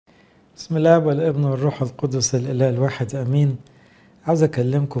بسم الله والابن والروح القدس الإله الواحد أمين. عاوز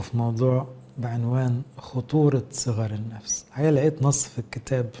أكلمكم في موضوع بعنوان خطورة صغر النفس. الحقيقة لقيت نص في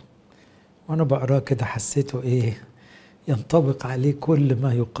الكتاب وأنا بقراه كده حسيته ينطبق عليه كل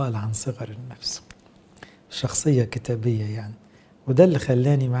ما يقال عن صغر النفس. شخصية كتابية يعني، وده اللي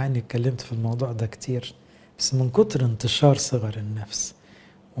خلاني مع إني اتكلمت في الموضوع ده كتير، بس من كتر انتشار صغر النفس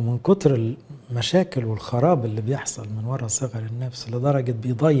ومن كتر المشاكل والخراب اللي بيحصل من وراء صغر النفس لدرجة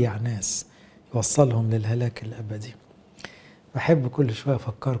بيضيع ناس يوصلهم للهلاك الأبدي. بحب كل شوية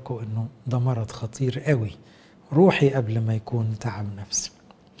أفكركم إنه ده مرض خطير قوي روحي قبل ما يكون تعب نفسي.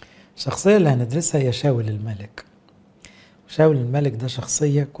 الشخصية اللي هندرسها هي شاول الملك. شاول الملك ده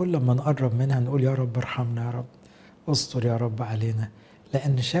شخصية كل ما نقرب منها نقول يا رب ارحمنا، يا رب استر يا رب علينا،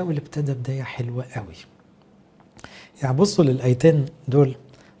 لأن شاول ابتدى بداية حلوة قوي. يعني بصوا للآيتين دول،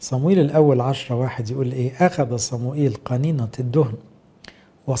 صمويل الأول 10:1 يقول أخذ صموئيل قنينة الدهن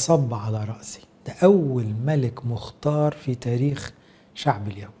وصب على رأسي. ده أول ملك مختار في تاريخ شعب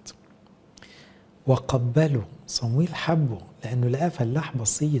اليهود، وقبله صمويل حبه لأنه لقاه فلاح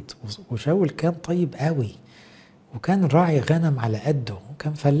بسيط، وشاول كان طيب قوي وكان راعي غنم على قده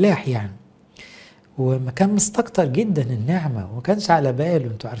وكان فلاح يعني، وكان مستكتر جدا النعمة وما كانش على باله.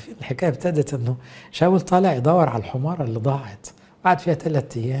 انتوا عارفين الحكاية ابتدت انه شاول طالع يدور على الحمارة اللي ضاعت، قعد فيها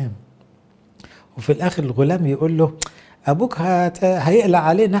 3 أيام، وفي الآخر الغلام يقول له أبوك هيقلع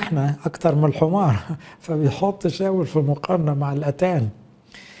علينا احنا أكتر من الحمار فبيحط شاول في مقارنة مع الأتان،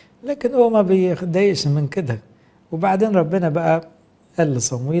 لكن هو ما بيتضايقش من كده. وبعدين ربنا بقى قال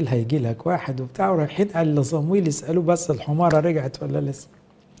لصمويل هيجي لك واحد وبتاع، ورايحين قال لصمويل يسألوه بس الحمارة رجعت ولا لسه،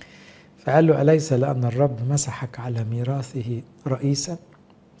 فقال له أليس لأن الرب مسحك على ميراثه رئيسا؟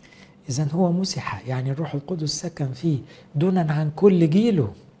 إذن هو مسح، يعني الروح القدس سكن فيه دونا عن كل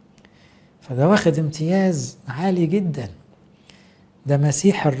جيله، فده واخد امتياز عالي جدا. ده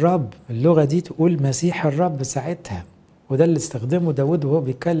مسيح الرب، اللغة دي تقول مسيح الرب ساعتها، وده اللي استخدمه داود وهو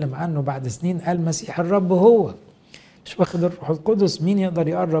بيتكلم عنه بعد سنين، قال مسيح الرب هو مش واخد الروح القدس، مين يقدر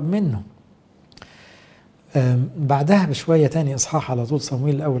يقرب منه؟ بعدها بشوية تاني إصحاح على طول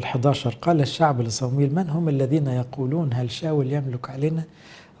صمويل الأول 11 قال الشعب لصمويل من هم الذين يقولون هل شاول يملك علينا؟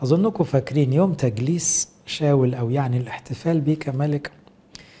 أظنكم فاكرين يوم تجليس شاول أو يعني الاحتفال بيه كملك،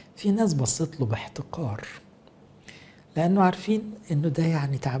 في ناس بصت له باحتقار لأنه عارفين إنه ده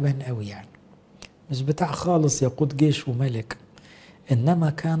يعني تعبان قوي، يعني مش بتاع خالص يقود جيش وملك، إنما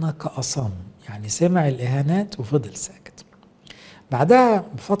كان كأصم، يعني سمع الإهانات وفضل ساكت. بعدها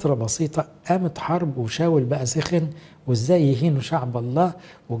بفترة بسيطة قامت حرب وشاول بقى سخن وإزاي يهينوا شعب الله،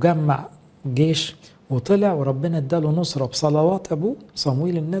 وجمع جيش وطلع، وربنا اداله نصرة بصلوات أبوه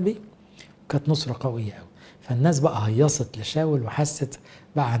صمويل النبي، كانت نصرة قوية قوي. فالناس بقى هيصت لشاول وحست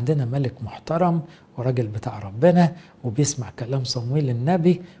بقى عندنا ملك محترم وراجل بتاع ربنا وبيسمع كلام صمويل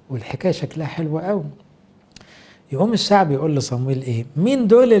النبي، والحكاية شكلها حلوة قوي. يقوم الشعب يقول لصمويل مين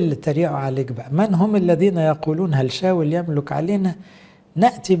دول اللي تريقوا عليك بقى؟ من هم الذين يقولون هل شاول يملك علينا؟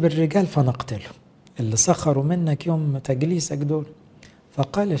 نأتي بالرجال فنقتله اللي سخروا منك يوم تجليسك دول.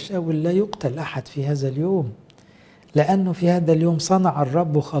 فقال شاول لا يقتل أحد في هذا اليوم، لأنه في هذا اليوم صنع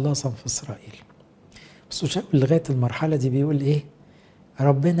الرب خلاصا في إسرائيل. بس شاول لغاية المرحلة دي بيقول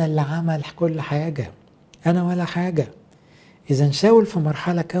ربنا اللي عمل كل حاجة، أنا ولا حاجة. إذا شاول في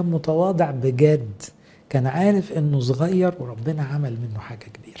مرحلة كان متواضع بجد، كان عارف إنه صغير وربنا عمل منه حاجة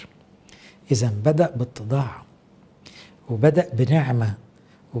كبيرة. إذا بدأ باتضاع وبدأ بنعمة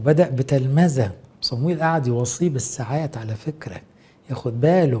وبدأ بتلمذة. صمويل قعد يوصيه بالساعات على فكرة، ياخد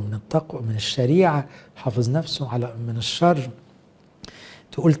باله من التقوى من الشريعة، حافظ نفسه على من الشر.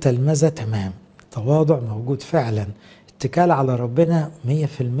 تقول تلمذة تمام، تواضع موجود فعلا، اتكال على ربنا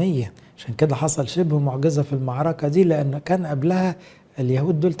 100%. عشان كده حصل شبه معجزة في المعركة دي، لأن كان قبلها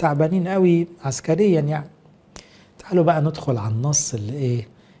اليهود دول تعبانين قوي عسكريا يعني. تعالوا بقى ندخل على النص اللي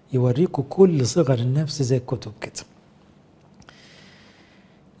يوريكم كل صغر النفس زي الكتب كده.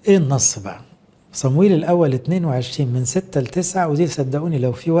 النص بقى صمويل الأول 22 من 6-9، ودي صدقوني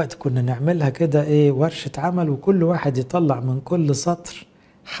لو في وقت كنا نعملها كده ورشة عمل، وكل واحد يطلع من كل سطر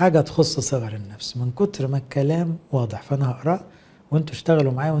حاجة تخص صغر النفس من كتر ما الكلام واضح. فأنا هقرأ وانتوا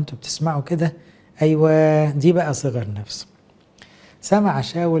اشتغلوا معايا وانتوا بتسمعوا كده. أيوة دي بقى صغر نفس. سمع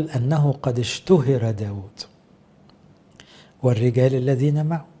شاول أنه قد اشتهر داود والرجال الذين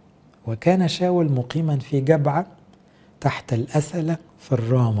معه، وكان شاول مقيما في جبعة تحت الأثلة في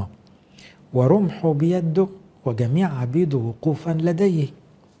الرامة، ورمحه بيده وجميع عبيده وقوفا لديه.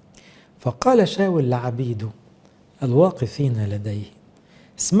 فقال شاول لعبيده الواقفين لديه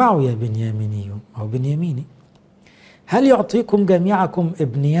اسمعوا يا بنيامينيون أو بنياميني، هل يعطيكم جميعكم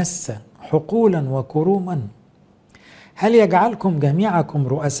ابن يسى حقولا وكروما؟ هل يجعلكم جميعكم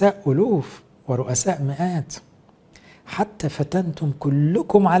رؤساء ألوف ورؤساء مئات، حتى فتنتم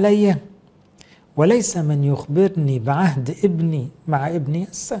كلكم علي، وليس من يخبرني بعهد ابني مع ابن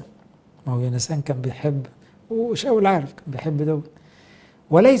يسى. ما هو يونسان كان بيحب، وشاول عارف كان بيحب داود.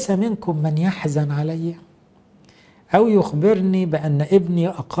 وليس منكم من يحزن علي أو يخبرني بأن ابني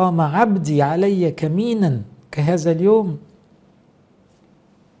أقام عبدي علي كمينا كهذا اليوم.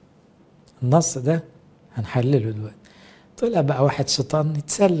 النص ده هنحلله دلوقتي. طلع بقى واحد شيطان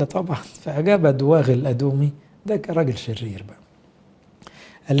يتسلى طبعا، فأجاب دواغ الأدومي، ده كراجل شرير بقى،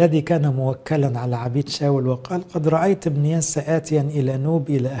 الذي كان موكلا على عبيد شاول، وقال: قد رأيت ابن يسى آتيا إلى نوب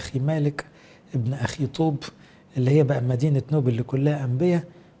إلى أخي مالك ابن أخي طوب، اللي هي بقى مدينة نوب اللي كلها أنبياء،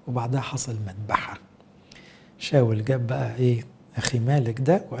 وبعدها حصل مذبحة. شاول جاب بقى إيه أخي مالك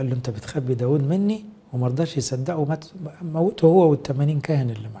ده وقال له: أنت بتخبي داود مني، ومرضاش يصدقه، موته هو وال80 كاهن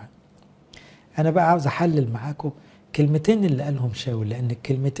اللي معاه. أنا بقى عاوز أحلل معاكم كلمتين اللي قالهم شاول، لأن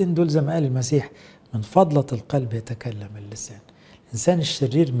الكلمتين دول زي ما قال المسيح: من فضلة القلب يتكلم اللسان. الإنسان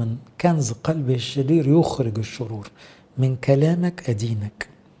الشرير من كنز قلبه الشرير يخرج الشرور، من كلامك أدينك.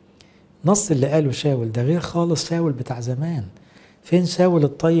 نص اللي قاله شاول ده غير خالص شاول بتاع زمان. فين شاول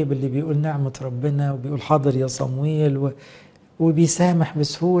الطيب اللي بيقول نعمة ربنا وبيقول حاضر يا صمويل وبيسامح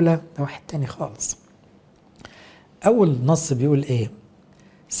بسهولة؟ ده واحد تاني خالص. أول نص بيقول إيه؟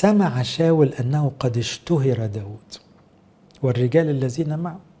 سمع شاول أنه قد اشتهر داود والرجال الذين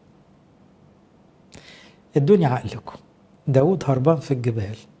معه. ادوني عقلكم، داود هربان في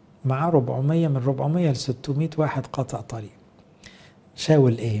الجبال، معاه 400 من 400 ل 600 واحد قاطع طريق.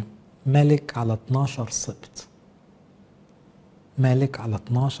 شاول ايه؟ ملك على 12 سبط، ملك على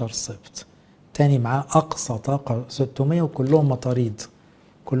 12 سبط. تاني معاه أقصى طاقة 600 وكلهم مطاريد،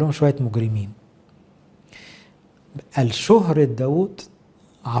 كلهم شوية مجرمين. الشهرة داود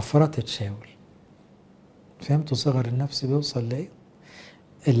عفرتت شاول. فهمتوا صغر النفس بيوصل لإيه؟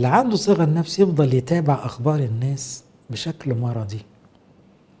 اللي عنده صغر نفس يفضل يتابع أخبار الناس بشكل مرضي،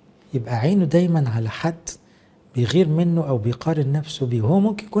 يبقى عينه دايما على حد بيغير منه أو بيقارن نفسه بيه، وهو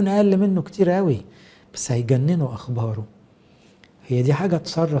ممكن يكون أقل منه كتير قوي، بس هيجننه أخباره. هي دي حاجة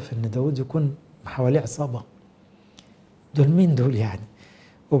تصرف إن داود يكون حواليه عصابة. دول مين دول يعني؟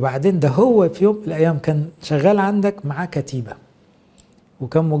 وبعدين ده هو في يوم من الأيام كان شغال عندك معاه كتيبة،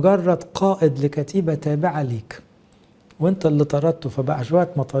 وكان مجرد قائد لكتيبة تابعة ليك، وانت اللي طردته فبقى شوية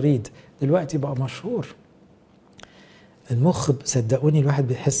مطاريد، دلوقتي بقى مشهور. المخ صدقوني الواحد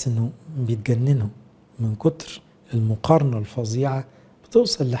بيحس انه بيتجننه من كتر المقارنة الفظيعة،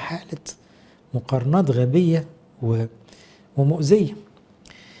 بتوصل لحالة مقارنات غبية ومؤذية.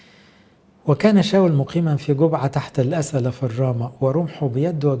 وكان شاول مقيما في جبعة تحت الأسلة في الرامة، ورمحه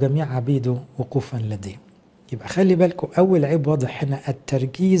بيده وجميع عبيده وقوفا لديه. يبقى خلي بالكم، أول عيب واضح هنا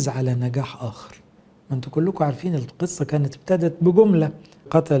التركيز على نجاح آخر. ما انتوا كلكم عارفين القصة كانت ابتدت بجملة: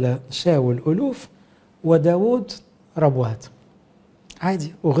 قتل شاول ألوف وداود ربوات.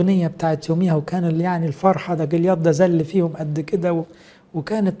 عادي، أغنية بتاعت يوميها، وكان يعني الفرحة ده جلياد ده زل فيهم قد كده،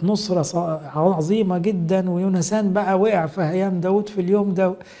 وكانت نصرة عظيمة جدا، ويونسان بقى وقع في هيام داود في اليوم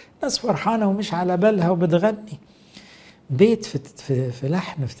ده، ناس فرحانة ومش على بالها وبتغني. بيت في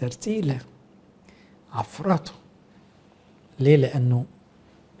لحن في ترتيلة عفرته. ليه؟ لأنه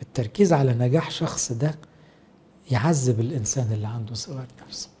التركيز على نجاح شخص ده يعذب الإنسان اللي عنده صغر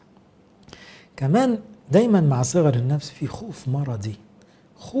نفس. كمان دايما مع صغر النفس في خوف مرضي،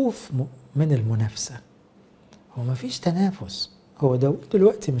 خوف من المنافسة. هو ما فيش تنافس، هو داود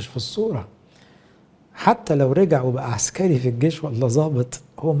دلوقتي مش في الصورة، حتى لو رجع وبقى عسكري في الجيش ولا ضابط،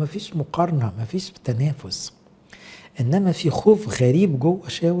 هو ما فيش مقارنة، ما فيش تنافس. إنما في خوف غريب جوه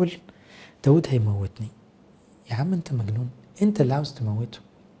شاول: داود هيموتني. يا عم انت مجنون، انت اللي عاوز تموته،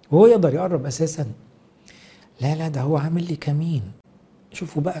 وهو يقدر يقرب أساسا؟ لا ده هو عامل لي كمين.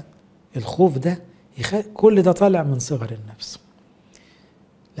 شوفوا بقى الخوف ده، كل ده طالع من صغر النفس،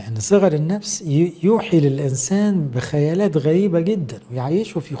 لأن صغر النفس يوحي للإنسان بخيالات غريبة جدا،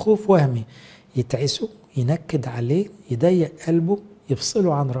 ويعيشه في خوف وهمي، يتعسه، ينكد عليه، يضيق قلبه،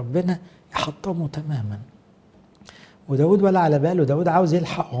 يفصله عن ربنا، يحطمه تماما. وداود ولا على باله، داود عاوز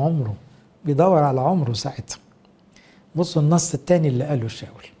يلحق عمره، بيدور على عمره ساعتها. بصوا النص التاني اللي قاله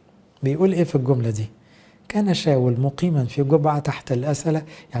شاول بيقول ايه في الجملة دي: كان شاول مقيما في جبعة تحت الأسلة،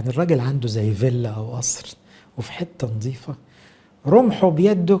 يعني الراجل عنده زي فيلا أو قصر وفي حتة نظيفة، رمحه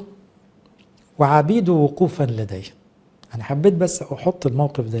بيده وعبيده وقوفا لديه. أنا حبيت بس أحط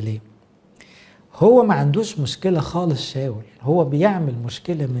الموقف ده ليه؟ هو ما عندوش مشكلة خالص شاول، هو بيعمل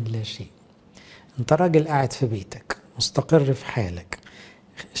مشكلة من لا شيء. أنت راجل قاعد في بيتك مستقر في حالك،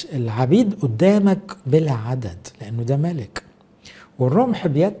 العبيد قدامك بلا عدد لأنه ده ملك، والرمح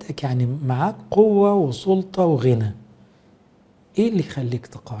بيدك يعني معاك قوة وسلطة وغنى، ايه اللي يخليك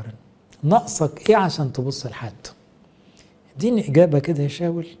تقارن؟ ناقصك ايه عشان تبص لحد؟ اديني اجابة كده يا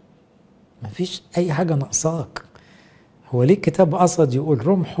شاول. مفيش اي حاجة ناقصاك. هو ليه الكتاب قصد يقول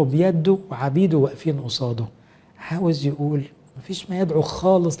رمحه بيده وعبيده واقفين قصاده؟ عاوز يقول مفيش ما يدعو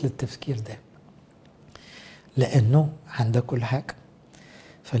خالص للتفكير ده، لانه عندك كل حاجة.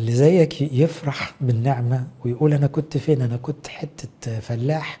 فاللي زيك يفرح بالنعمة ويقول أنا كنت فين؟ أنا كنت حتة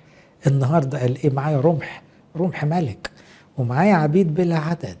فلاح، النهاردة قال إيه؟ معايا رمح ملك، ومعايا عبيد بلا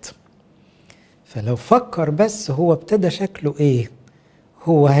عدد. فلو فكر بس هو ابتدى شكله إيه،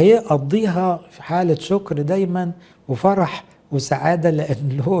 هو هيقضيها في حالة شكر دايما وفرح وسعادة، لأن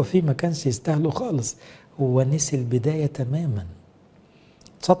اللي هو فيه ما كانش يستاهله خالص. هو نسي البداية تماما،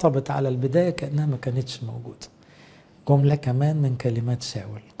 سطبت على البداية كأنها ما كانتش موجودة. جملة كمان من كلمات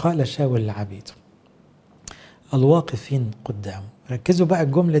شاول، قال شاول لعبيده الواقفين قدامه. ركزوا بقى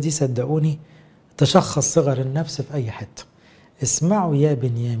الجملة دي، صدقوني تشخص صغر النفس في أي حتة. اسمعوا يا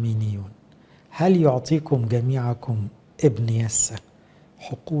بنيامينيون، هل يعطيكم جميعكم ابن يسى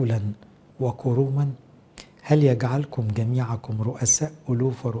حقولا وكروما؟ هل يجعلكم جميعكم رؤساء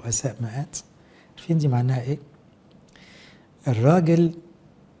ألوف ورؤساء مئات؟ عارفين دي معناها إيه؟ الراجل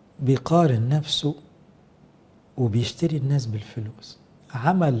بيقارن نفسه وبيشتري الناس بالفلوس،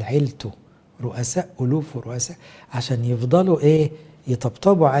 عمل عيلته رؤساء ألوف ورؤساء عشان يفضلوا إيه؟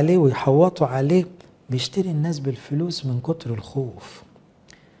 يطبطبوا عليه ويحوطوا عليه. بيشتري الناس بالفلوس من كتر الخوف،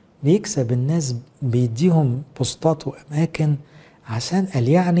 بيكسب الناس، بيديهم بوستات وأماكن عشان قال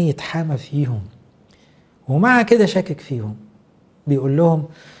يعني يتحامى فيهم، ومع كده شاكك فيهم. بيقول لهم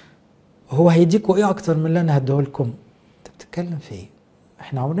هو هيديكوا إيه أكتر من اللي أنا هديهولكم؟ أنت بتتكلم في إيه؟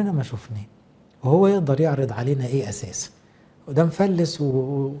 إحنا عمرنا ما شفناه، وهو يقدر يعرض علينا إيه أساسا؟ وده مفلس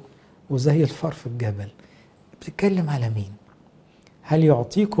وزي الفار في الجبل. بتتكلم على مين؟ هل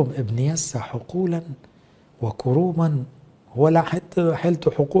يعطيكم ابن يسى حقولا وكروما؟ ولا حتى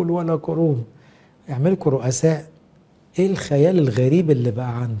حيلته حقول ولا كروم، يعملكوا رؤساء؟ ايه الخيال الغريب اللي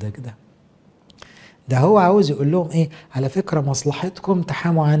بقى عندك ده؟ ده هو عاوز يقول لهم ايه؟ على فكرة مصلحتكم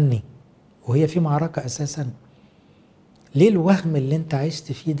تحاموا عني، وهي في معركة اساسا. ليه الوهم اللي انت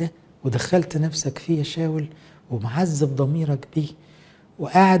عشت فيه ده ودخلت نفسك فيه يا شاول ومعذب ضميرك بيه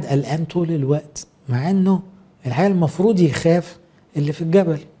وقاعد قلقان طول الوقت، مع انه الحقيقة المفروض يخاف اللي في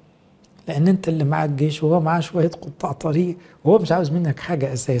الجبل، لان انت اللي معاك جيش وهو معاه شوية قطاع طريق وهو مش عاوز منك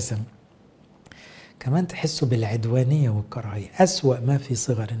حاجة اساسا. كمان تحسوا بالعدوانية والكراهية. أسوأ ما في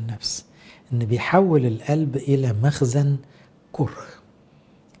صغر النفس ان بيحول القلب الى مخزن كره،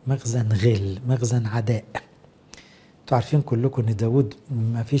 مخزن غل، مخزن عداء. انتوا عارفين كلكم ان داود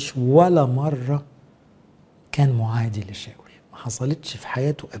ما فيش ولا مرة كان معادي لشاول، ما حصلتش في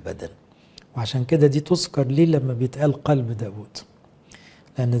حياته ابدا. وعشان كده دي تذكر ليه لما بيتقال قلب داود،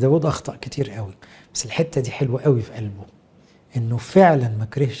 لان داود اخطأ كتير قوي، بس الحتة دي حلوة قوي في قلبه، انه فعلا ما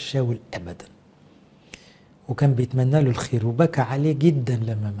كرهش شاول ابدا، وكان بيتمنى له الخير وبكى عليه جدا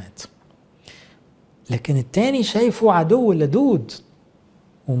لما مات. لكن التاني شايفه عدو لدود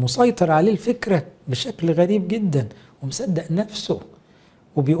ومسيطر عليه الفكرة بشكل غريب جدا ومصدق نفسه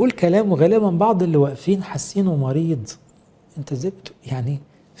وبيقول كلام، وغالبا بعض اللي واقفين حاسينه مريض. انت زبته يعني،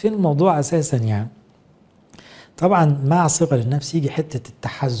 فين الموضوع اساسا يعني؟ طبعا مع صغر النفس يجي حتة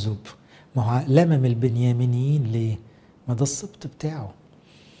التحزب. ما هو لمم البنيامينيين ليه؟ ما ده السبط بتاعه،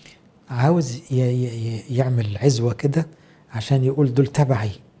 عاوز يعمل عزوة كده عشان يقول دول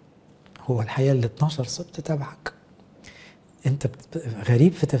تبعي. هو الحقيقة ال 12 سبط تبعك. انت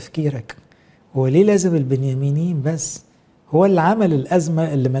غريب في تفكيرك. هو ليه لازم البنيامينيين بس؟ هو اللي عمل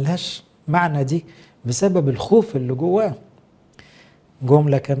الأزمة اللي ملهاش معنى دي بسبب الخوف اللي جواه.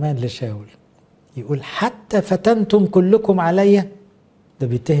 جملة كمان لشاول يقول حتى فتنتم كلكم عليا. ده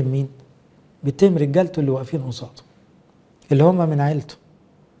بيتهم مين؟ بيتهم رجالته اللي واقفين قصاده، اللي هم من عيلته.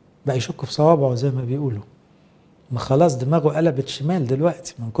 بقى يشك في صوابعه زي ما بيقولوا، ما خلاص دماغه قلبت شمال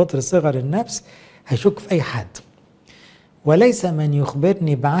دلوقتي من كتر صغر النفس، هيشك في أي حد. وليس من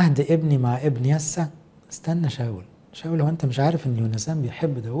يخبرني بعهد ابني مع ابن يسى. استنى شاول هو انت مش عارف ان يونسان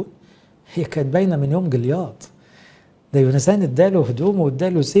بيحب داود؟ هي كانت باينه من يوم جلياط. ده يونسان اداله هدومه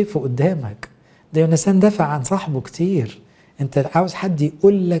واداله سيفه قدامك. ده يونسان دافع عن صاحبه كتير. انت عاوز حد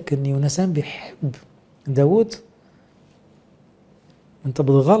يقول لك ان يونسان بيحب داود؟ انت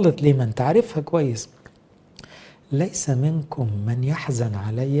بتغلط ليه؟ ما انت عارفها كويس. ليس منكم من يحزن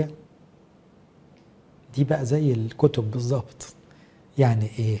علي. دي بقى زي الكتب بالظبط. يعني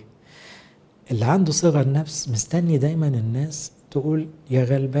ايه؟ اللي عنده صغر نفس مستني دايما الناس تقول يا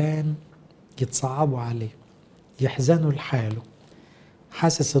غلبان، يتصعبوا عليه، يحزنوا لحاله،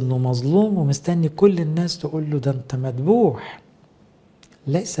 حاسس انه مظلوم ومستني كل الناس تقول له ده انت مذبوح.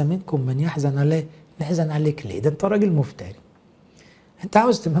 ليس منكم من يحزن عليه. نحزن عليك ليه؟ ده انت راجل مفتري، انت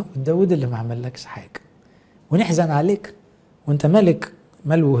عاوز تموت داود اللي ما عملكش حاجة ونحزن عليك وانت ملك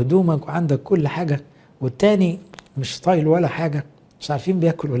ملو هدومك وعندك كل حاجة، والتاني مش طايل ولا حاجة، مش عارفين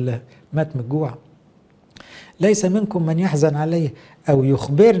بياكل ولا مات من الجوع. ليس منكم من يحزن علي أو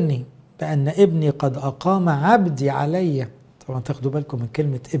يخبرني بأن ابني قد أقام عبدي علي. طبعا تاخدوا بالكم من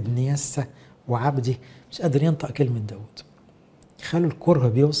كلمة ابني يسة وعبدي، مش قادر ينطق كلمة داود. خلوا الكره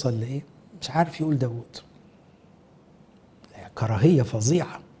بيوصل لإيه؟ مش عارف يقول داود، كراهية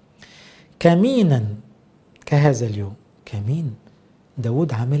فظيعة. كمينا كهذا اليوم. كمين؟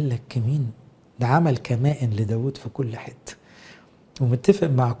 داود عامل لك كمين؟ ده عمل كمائن لداود في كل حتة، ومتفق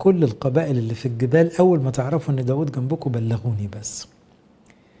مع كل القبائل اللي في الجبال أول ما تعرفوا إن داود جنبكم بلغوني. بس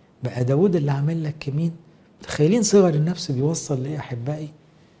بقى داود اللي عامل لك كمين. تخيلين صغر النفس بيوصل لإيه أحبائي؟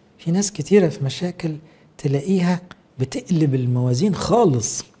 في ناس كتيرة في مشاكل تلاقيها بتقلب الموازين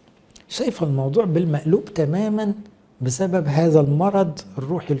خالص، شايفة الموضوع بالمقلوب تماما بسبب هذا المرض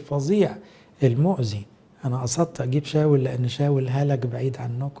الروحي الفظيع المؤذي. أنا قصدت أجيب شاول لأن شاول هلك بعيد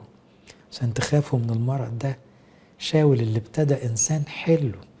عنكم عشان تخافوا من المرض ده. شاول اللي ابتدى إنسان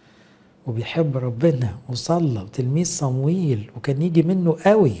حلو وبيحب ربنا وصلى وتلميذ صمويل وكان يجي منه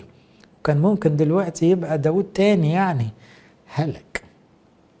قوي، وكان ممكن دلوقتي يبقى داود تاني يعني، هلك.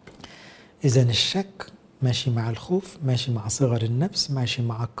 إذن الشك ماشي مع الخوف، ماشي مع صغر النفس، ماشي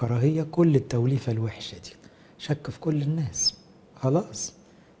مع الكراهية، كل التوليفة الوحشة دي. شك في كل الناس، خلاص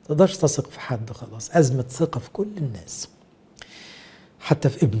تقدرش تثق في حد، خلاص أزمة ثقة في كل الناس. حتى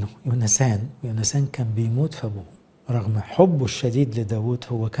في ابنه يونسان كان بيموت في أبوه رغم حبه الشديد لداود.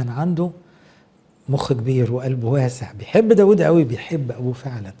 هو كان عنده مخ كبير وقلبه واسع، بيحب داود قوي، بيحب أبوه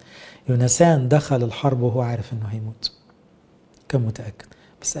فعلا. يونسان دخل الحرب وهو عارف أنه هيموت، كان متأكد،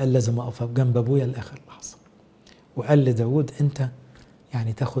 بس قال لازم أقف جنب أبويا لآخر لحظة. وقال لداود أنت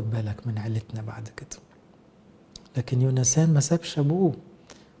يعني تاخد بالك من عيلتنا بعد كده. لكن يونسان ما سابش أبوه،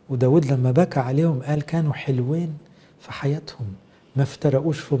 وداود لما بكى عليهم قال كانوا حلوين في حياتهم ما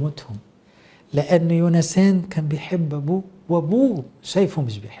افترقوش في موتهم، لأن يونسان كان بيحب أبوه وأبوه شايفه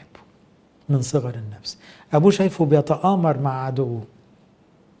مش بيحبه من صغر النفس. أبوه شايفه بيتآمر مع عدوه،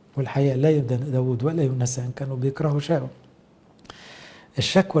 والحقيقة لا داود ولا يونسان كانوا بيكرهوا شاول.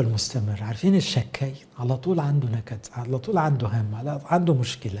 الشكوى المستمر، عارفين الشكاي على طول عنده نكد، على طول عنده هم، عنده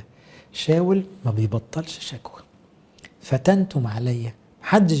مشكلة. شاول ما بيبطلش شكوى. فتنتم عليا،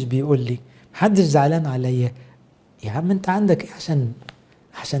 محدش بيقول لي، محدش زعلان عليا. يا عم انت عندك ايه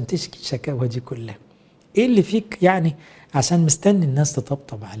عشان تشكي الشكاوى دي كلها؟ ايه اللي فيك يعني عشان مستني الناس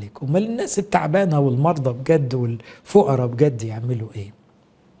تطبطب عليك؟ امال الناس التعبانه والمرضى بجد والفقراء بجد يعملوا ايه؟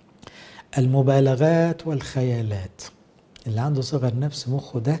 المبالغات والخيالات. اللي عنده صغر نفس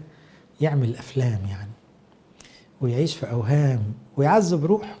مخه ده يعمل افلام يعني، ويعيش في اوهام ويعذب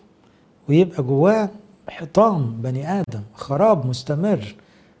روحه، ويبقى جواه حطام بني ادم، خراب مستمر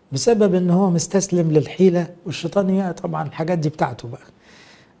بسبب ان هو مستسلم للحيله والشيطان. طبعا الحاجات دي بتاعته بقى،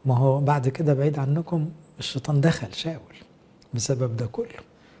 ما هو بعد كده بعيد عنكم الشيطان دخل شاول بسبب ده كله.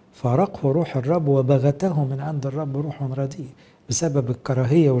 فارقه روح الرب وبغته من عند الرب روح رديء بسبب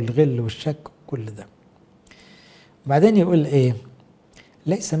الكراهيه والغل والشك وكل ده. بعدين يقول ايه؟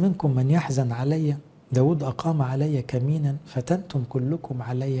 ليس منكم من يحزن علي، داود أقام علي كمينا فتنتم كلكم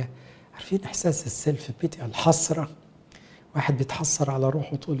علي. عارفين إحساس السيلف بيتي، الحسرة؟ واحد بيتحسر على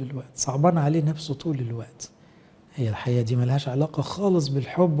روحه طول الوقت، صعبان عليه نفسه طول الوقت. هي الحياة دي ملهاش علاقة خالص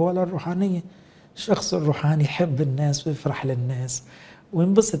بالحب ولا الروحانية. الشخص الروحاني يحب الناس ويفرح للناس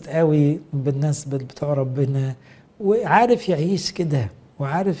وينبسط قوي بالناس بتوع ربنا، وعارف يعيش كده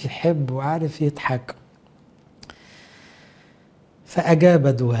وعارف يحب وعارف يضحك. فأجاب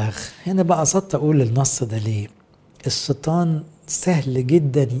دواغ. هنا بقى قصدت أقول النص ده ليه؟ الشيطان سهل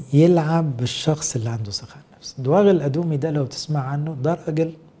جدا يلعب بالشخص اللي عنده صغر نفس. دواغ الأدومي ده لو تسمع عنه، ده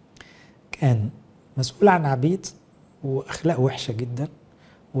راجل كان مسؤول عن عبيد وأخلاق وحشة جدا.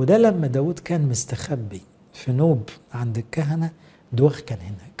 وده لما داود كان مستخبي في نوب عند الكهنة، دواغ كان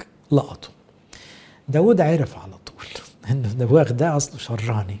هناك لقطه. داود عرف على طول إن دواغ ده أصله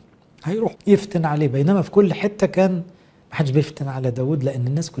شراني، هيروح يفتن عليه. بينما في كل حتة كان محدش بيفتن على داود، لأن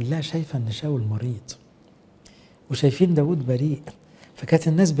الناس كلها شايفة إن شاول مريض وشايفين داود بريء، فكانت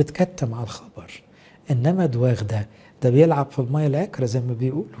الناس بتكتم على الخبر. إنما دواغ ده بيلعب في المية العكرة زي ما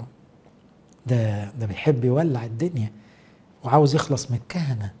بيقولوا، ده بيحب يولع الدنيا وعاوز يخلص من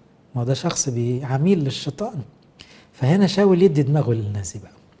الكهنة. ما ده شخص عميل للشيطان. فهنا شاول يدي دماغه للناس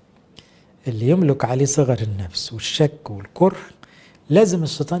بقى، اللي يملك عليه صغر النفس والشك والكره لازم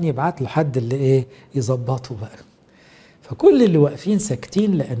الشيطان يبعت له حد اللي ايه يظبطه بقى. فكل اللي واقفين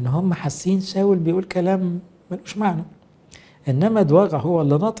ساكتين لان هم حاسين شاول بيقول كلام ملوش معنى. انما دواغ هو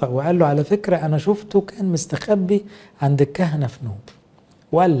اللي نطق وقال له على فكرة انا شفته كان مستخبي عند الكهنة في نوب،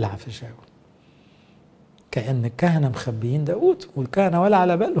 ولع في شاول، كأن الكهنة مخبيين داود، والكهنة ولا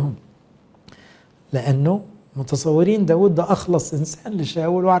على بالهم، لأنه متصورين داود ده أخلص إنسان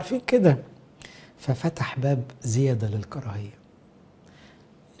لشاول وعارفين كده. ففتح باب زيادة للكراهية.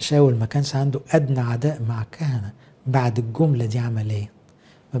 شاول ما كانش عنده أدنى عداء مع الكهنة، بعد الجملة دي عمل إيه؟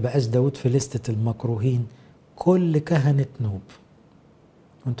 ما بقاش داود في لستة المكروهين، كل كهنة نوب.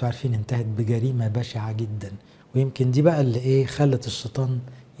 وانتوا عارفين انتهت بجريمة بشعة جدا، ويمكن دي بقى اللي ايه خلت الشيطان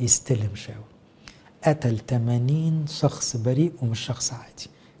يستلم شاول. قتل 80 شخص بريء ومش شخص عادي،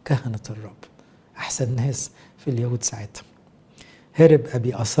 كهنة الرب، أحسن ناس في اليهود ساعتها. هرب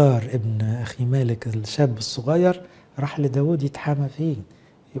أبي أثار ابن أخي مالك الشاب الصغير، راح لداود يتحامى فيه،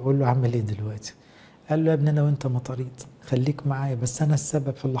 يقول له عمل ايه دلوقتي؟ قال له يا ابني أنا وانت مطاريد، خليك معايا، بس أنا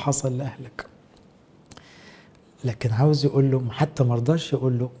السبب في اللي حصل لأهلك. لكن عاوز يقول له، حتى مرضاش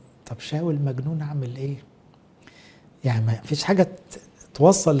يقول له طب شاول مجنون عمل ايه؟ يعني ما فيش حاجة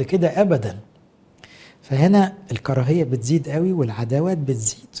توصل لكده أبدا. فهنا الكراهية بتزيد قوي والعداوات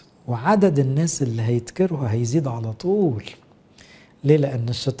بتزيد، وعدد الناس اللي هيتكرهوا هيزيد على طول. ليه؟ لأن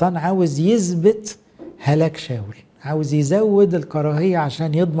الشيطان عاوز يثبت هلاك شاول، عاوز يزود الكراهية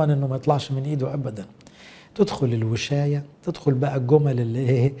عشان يضمن انه ما يطلعش من ايده ابدا. تدخل الوشاية، تدخل بقى الجمل اللي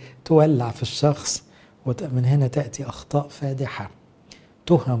ايه تولع في الشخص، ومن هنا تأتي أخطاء فادحة،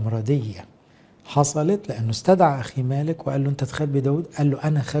 تهم ردية حصلت لأنه استدعى أخي مالك وقال له أنت تخبي داود. قال له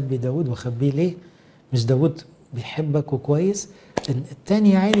أنا أخبي داود، وأخبيه ليه؟ مش داود بيحبك وكويس؟ التاني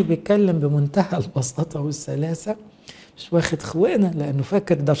يا عيني بيتكلم بمنتهى البساطة والسلاسة، مش واخد خوانة، لأنه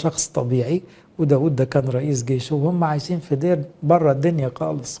فاكر ده شخص طبيعي، وداود ده كان رئيس جيشه وهم عايشين في دير بره الدنيا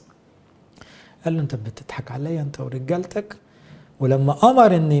خالص. قال له أنت بتضحك عليا أنت ورجالتك. ولما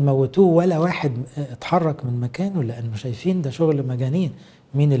أمر أن يموتوه ولا واحد اتحرك من مكانه، لأنه شايفين ده شغل مجانين.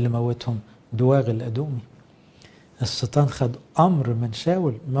 مين اللي موتهم؟ دواغ الأدومي. الشيطان خد أمر من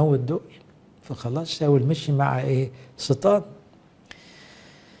شاول موت دول، فخلاص شاول مشي مع إيه؟ شيطان.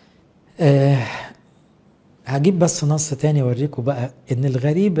 هجيب بس نص تاني أوريكم بقى إن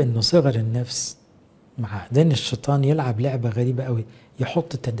الغريب إنه صغر النفس مع دين الشيطان يلعب لعبة غريبة قوي،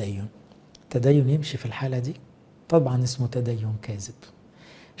 يحط تدين يمشي في الحالة دي، طبعا اسمه تدين كاذب.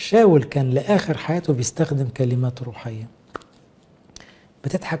 شاول كان لآخر حياته بيستخدم كلمات روحية.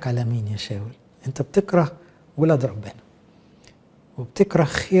 بتضحك على مين يا شاول؟ انت بتكره ولاد ربنا وبتكره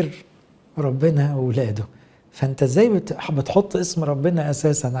خير ربنا وولاده، فانت ازاي بتحط اسم ربنا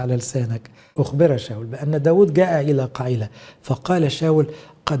اساسا على لسانك؟ اخبر شاول بان داود جاء الى قعيلة فقال شاول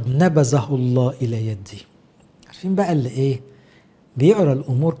قد نبذه الله الى يدي. عارفين بقى اللي ايه بيقرا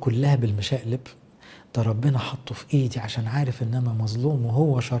الامور كلها بالمشقلب؟ ده ربنا حطه في ايدي عشان عارف ان انا مظلوم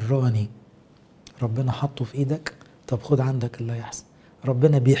وهو شراني. ربنا حطه في ايدك، طب خد عندك اللي يحصل.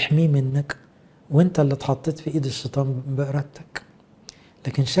 ربنا بيحميه منك وانت اللي اتحطيت في ايد الشيطان بإرادتك.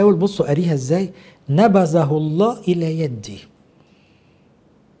 لكن شاول بصوا قاريها ازاي، نبذه الله الى يدي.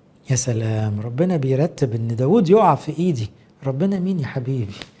 يا سلام، ربنا بيرتب ان داود يقع في ايدي. ربنا مين يا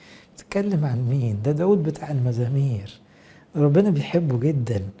حبيبي؟ تتكلم عن مين؟ ده داود بتاع المزامير، ربنا بيحبه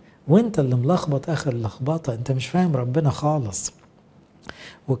جدا، وانت اللي ملخبط اخر لخبطه، انت مش فاهم ربنا خالص.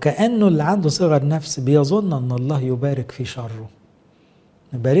 وكأنه اللي عنده صغر نفس بيظن ان الله يبارك في شره،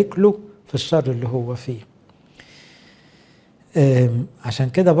 نبارك له في الشر اللي هو فيه. عشان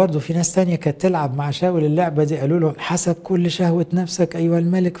كده برضو في ناس تانية كانت تلعب مع شاول اللعبة دي، قالوا له حسب كل شهوة نفسك أيها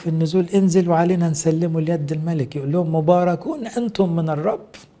الملك في النزول انزل وعلينا نسلمه ليد الملك. يقول لهم مباركون أنتم من الرب،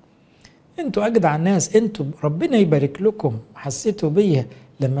 انتوا أجدع ناس، انتوا ربنا يبارك لكم. حسيتوا بيا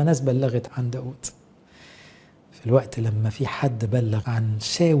لما ناس بلغت عن داود. في الوقت لما في حد بلغ عن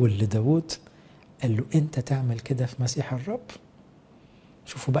شاول لداود قال له انت تعمل كده في مسيح الرب.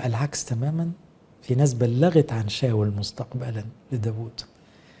 شوفوا بقى العكس تماما، في ناس بلغت عن شاول مستقبلا لداود،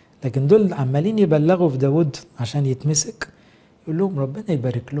 لكن دول عمالين يبلغوا في داود عشان يتمسك. يقول لهم ربنا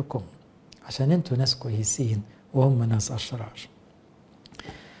يبارك لكم عشان انتوا ناس كويسين وهم ناس أشرار.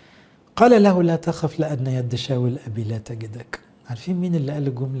 قال له لا تخف لأن يد شاول أبي لا تجدك. عارفين مين اللي قال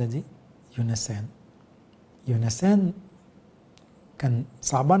الجملة دي؟ يونسان كان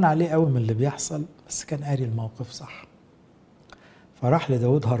صعبان عليه قوي من اللي بيحصل، بس كان قاري الموقف صح، فراح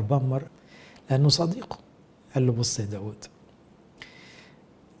لداود هربان مرة لأنه صديقه. قال له بص يا داود،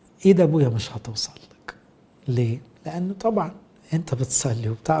 ايد ابويا مش هتوصل لك. ليه؟ لأنه طبعا انت بتصلي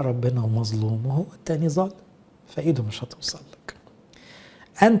وبتاع ربنا ومظلوم وهو التاني ظالم، فايده مش هتوصل لك.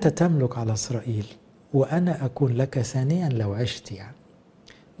 أنت تملك على إسرائيل وأنا أكون لك ثانيا لو عشت. يعني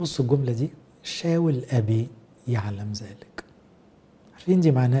بصوا الجملة دي، شاول أبي يعلم ذلك. عارفين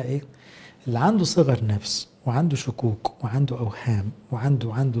دي معناها إيه؟ اللي عنده صغر نفس وعنده شكوك وعنده أوهام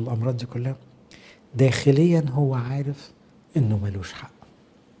وعنده الأمراض دي كلها، داخليا هو عارف إنه ملوش حق.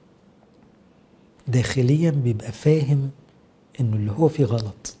 داخليا بيبقى فاهم انه اللي هو فيه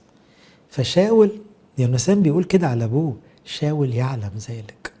غلط. فشاول يونسان بيقول كده على ابوه، شاول يعلم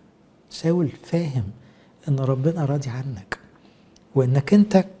ذلك. شاول فاهم ان ربنا راضي عنك، وانك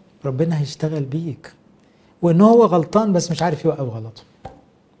انت ربنا هيشتغل بيك، وان هو غلطان بس مش عارف يوقف غلطه.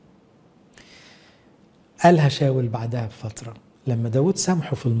 قالها شاول بعدها بفترة لما داود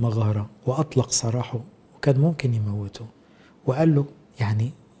سامحه في المغارة وأطلق سراحه، وكان ممكن يموته، وقال له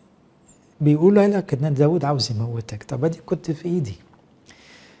يعني بيقولوا لك ان داود عاوز يموتك، طب ادي كنت في ايدي،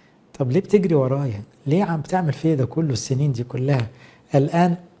 طب ليه بتجري ورايا؟ ليه عم بتعمل فيا ده كله السنين دي كلها؟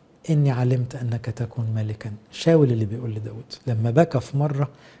 الآن إني علمت أنك تكون ملكا. شاول اللي بيقول لداود لما بكى في مرة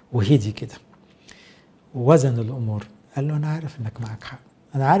وهدي كده ووزن الأمور، قال له أنا عارف أنك معك حق،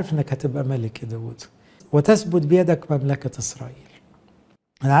 أنا عارف أنك هتبقى ملك يا داود وتثبت بيدك مملكة إسرائيل.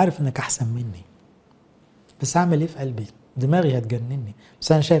 أنا عارف أنك أحسن مني، بس أعمل إيه في قلبي؟ دماغي هتجنني،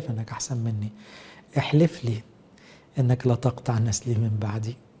 بس أنا شايف أنك أحسن مني. احلف لي أنك لا تقطع نسلي من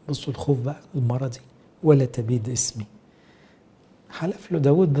بعدي. بصوا الخوف بقى المرضي، ولا تبيد اسمي. حلف له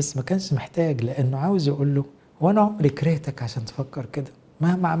داود بس ما كانش محتاج، لأنه عاوز يقول له وأنا عمري كرهتك عشان تفكر كده،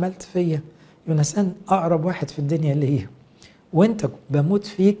 مهما عملت فيا. يونسان أقرب واحد في الدنيا ليا، وأنت بموت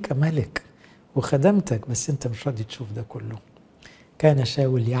فيك كملك وخدمتك، بس أنت مش راضي تشوف ده كله. كان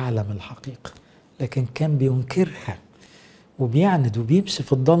شاول يعلم الحقيقة، لكن كان بينكرها وبيعند وبيمشي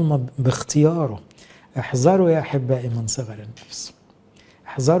في الضلمة باختياره. احذروا يا أحبائي من صغر النفس،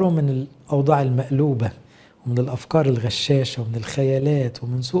 احذروا من الأوضاع المقلوبة، ومن الأفكار الغشاشة، ومن الخيالات،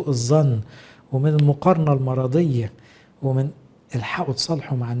 ومن سوء الظن، ومن المقارنة المرضية، ومن الحقوا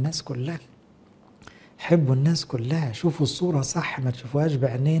تصالحوا مع الناس كلها، حبوا الناس كلها، شوفوا الصورة صح، ما تشوفوهاش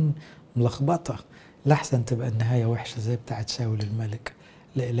بعينين ملخبطة، لحسن تبقى النهاية وحشة زي بتاعت شاول الملك.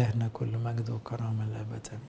 لإلهنا كل مجد وكرامة لأبدا.